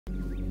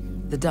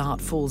The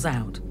dart falls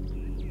out,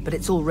 but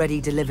it's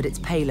already delivered its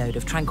payload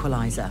of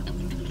tranquilizer.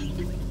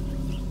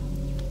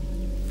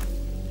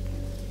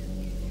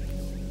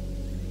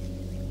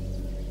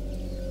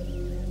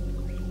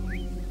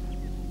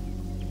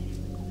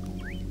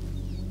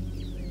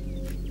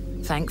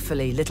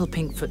 Thankfully, little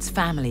Pinkfoot's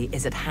family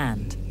is at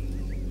hand.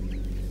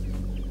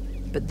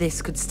 But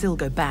this could still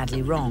go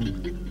badly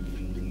wrong.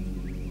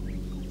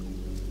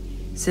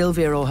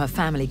 Sylvia or her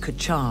family could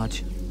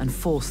charge and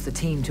force the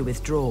team to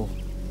withdraw.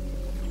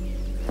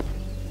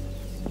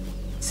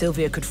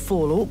 Sylvia could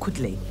fall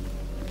awkwardly.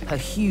 Her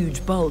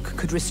huge bulk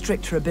could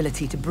restrict her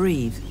ability to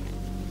breathe.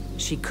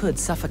 She could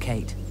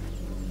suffocate.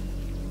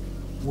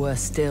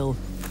 Worse still,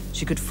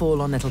 she could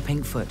fall on little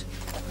Pinkfoot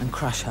and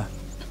crush her.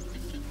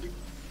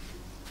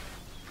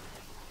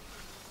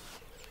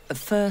 At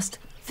first,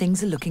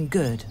 things are looking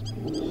good.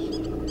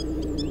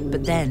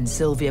 But then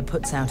Sylvia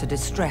puts out a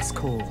distress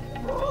call.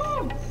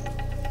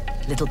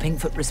 Little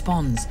Pinkfoot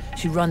responds.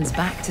 She runs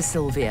back to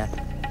Sylvia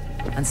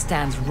and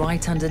stands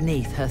right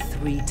underneath her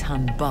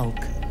 3-ton bulk.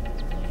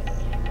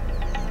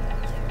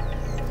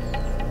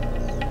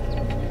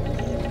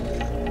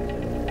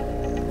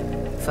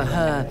 For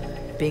her,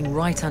 being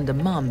right under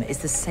Mum is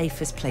the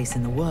safest place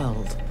in the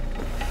world.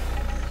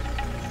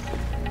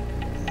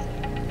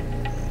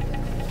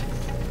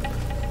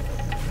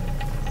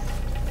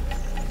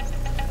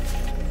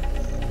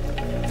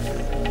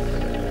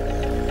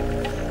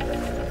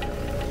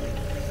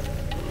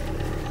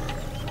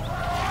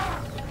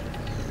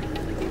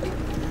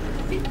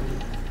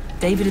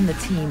 David and the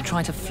team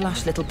try to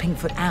flush little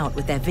Pinkfoot out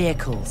with their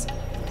vehicles,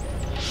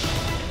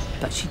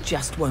 but she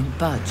just won't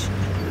budge.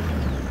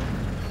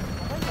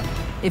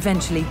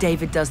 Eventually,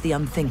 David does the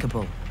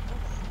unthinkable.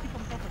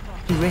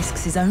 He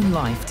risks his own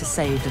life to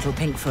save little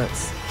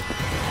Pinkfoot's.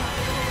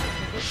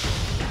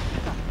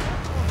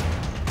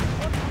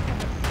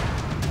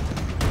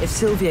 If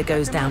Sylvia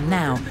goes down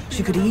now,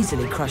 she could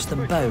easily crush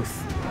them both.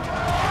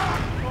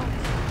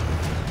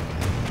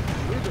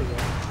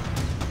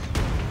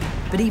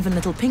 But even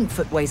little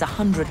Pinkfoot weighs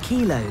 100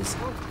 kilos.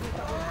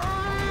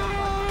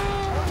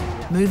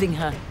 Moving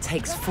her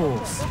takes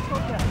force.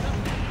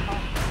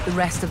 The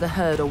rest of the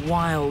herd are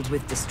wild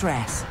with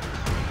distress.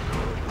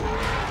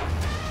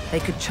 They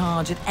could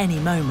charge at any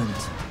moment.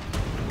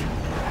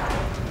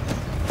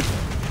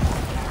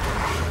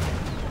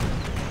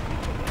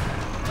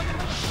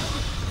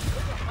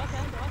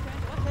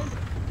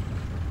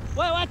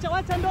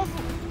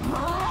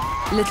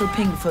 Little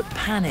Pinkfoot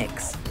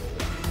panics.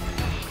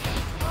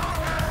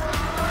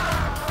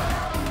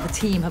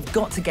 The team have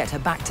got to get her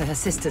back to her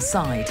sister's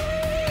side.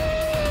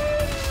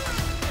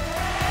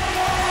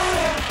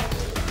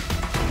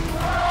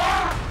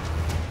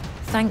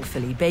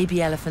 Thankfully,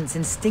 baby elephants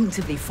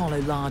instinctively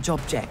follow large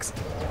objects,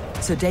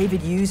 so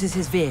David uses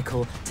his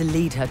vehicle to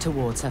lead her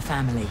towards her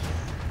family.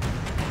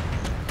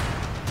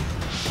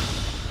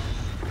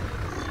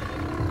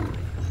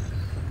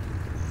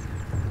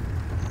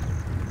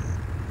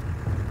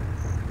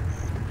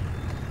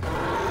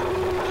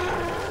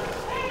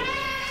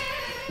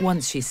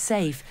 Once she's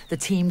safe, the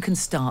team can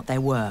start their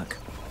work.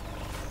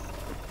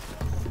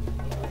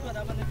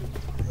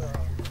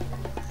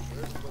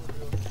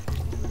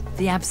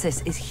 The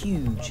abscess is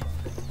huge.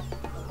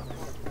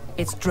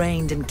 It's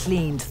drained and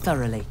cleaned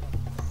thoroughly.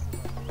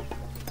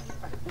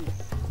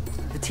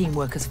 The team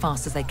work as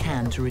fast as they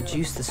can to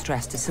reduce the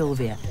stress to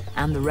Sylvia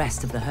and the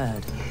rest of the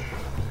herd.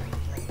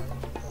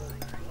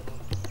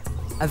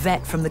 A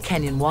vet from the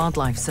Kenyan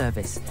Wildlife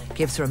Service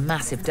gives her a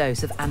massive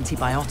dose of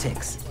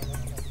antibiotics.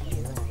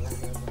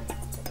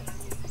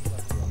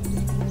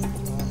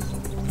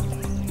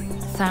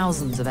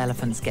 Thousands of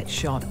elephants get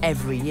shot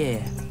every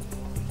year.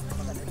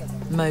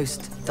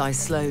 Most die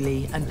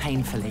slowly and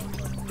painfully.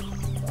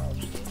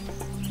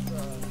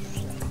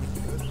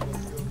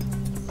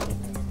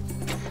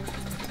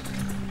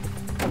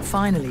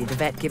 Finally, the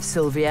vet gives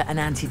Sylvia an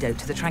antidote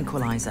to the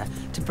tranquilizer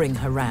to bring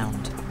her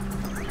round.